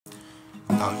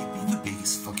thought you'd be the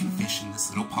biggest fucking fish in this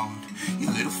little pond. You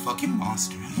little fucking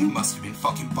monster, you must have been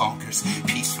fucking bonkers.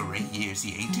 Peace for 8 years,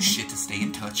 you ain't do shit to stay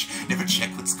in touch. Never check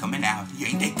what's coming out, you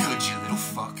ain't that good, you little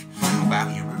fuck.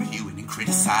 Wow, you're reviewing and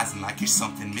criticizing like you're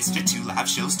something. Mr. 2 live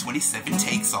shows, 27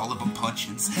 takes, all of them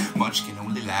punch-ins. Munchkin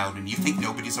only loud and you think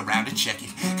nobody's around to check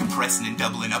it. Compressing and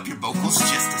doubling up your vocals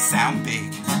just to sound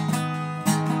big.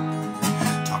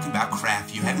 About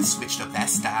craft, you haven't switched up that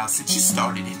style since you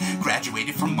started it.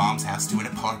 Graduated from mom's house to an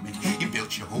apartment. You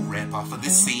built your whole rep off of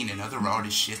this scene and other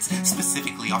artist shits,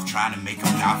 specifically off trying to make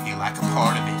them not feel like a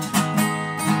part of it.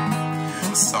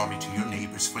 Well, sorry to your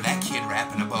neighbors for that kid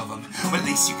rapping above them. Well, at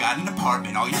least you got an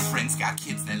apartment, all your friends got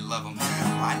kids that love them.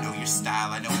 Well, I know your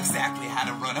style, I know exactly how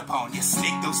to run up on you.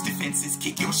 Snake those defenses,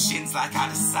 kick your shins like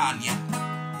Adesanya.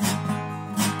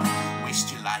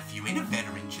 Waste your life, you ain't a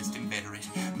veteran, just inveterate.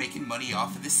 Making money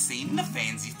off of this scene and the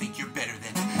fans you think you're better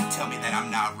than. Tell me that I'm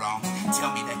not wrong.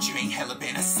 Tell me that you ain't hella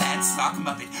been a sad stock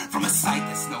muppet from a site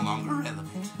that's no longer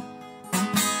relevant.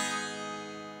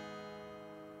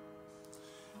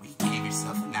 Well, you gave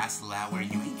yourself a nice little hour.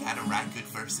 You ain't gotta write good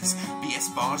verses.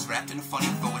 BS bars wrapped in a funny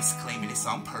voice, claiming it's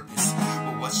on purpose.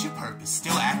 Well, what's your purpose?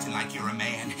 Still acting like you're a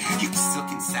man. You still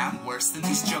can sound worse than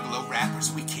these juggalo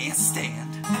rappers we can't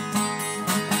stand.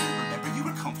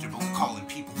 Comfortable calling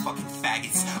people fucking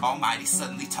faggots. Almighty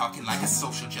suddenly talking like a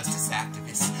social justice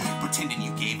activist. Pretending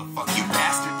you gave a fuck, you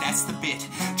bastard, that's the bit.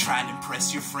 Trying to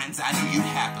impress your friends, I knew you'd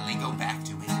happily go back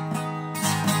to it.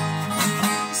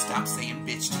 Stop saying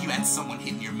bitch till you had someone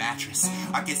hitting your mattress.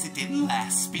 I guess it didn't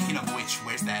last. Speaking of which,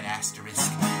 where's that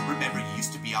asterisk? Remember you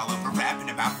used to be all over rapping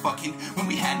about fucking when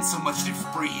we hadn't so much to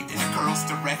breathe in a girl's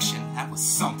direction. That was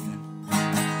something.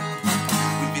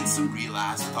 Some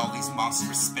realize with all these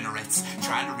monstrous spinnerets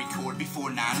trying to record before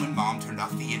 9 when mom turned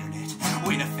off the internet. Well,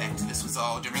 in effect, this was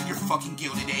all during your fucking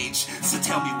gilded age. So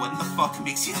tell me what in the fuck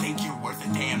makes you think you're worth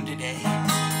a damn today?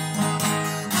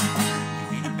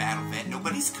 You ain't a battle vet,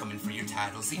 nobody's coming for your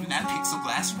titles. Even that pixel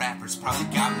glass rapper's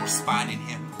probably got more spine in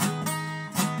him.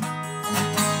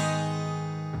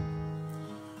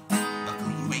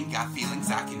 Got feelings,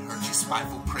 I can hurt you,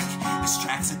 spiteful prick. This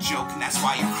track's a joke and that's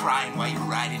why you're crying while you're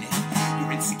writing it.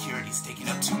 Your insecurity's taking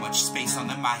up too much space on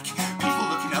the mic. People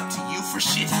looking up to you for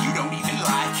shit you don't even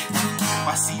like.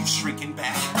 I see you shrinking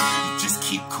back. You just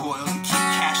keep coiling, keep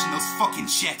cashing those fucking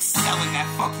checks, selling that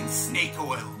fucking snake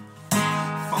oil.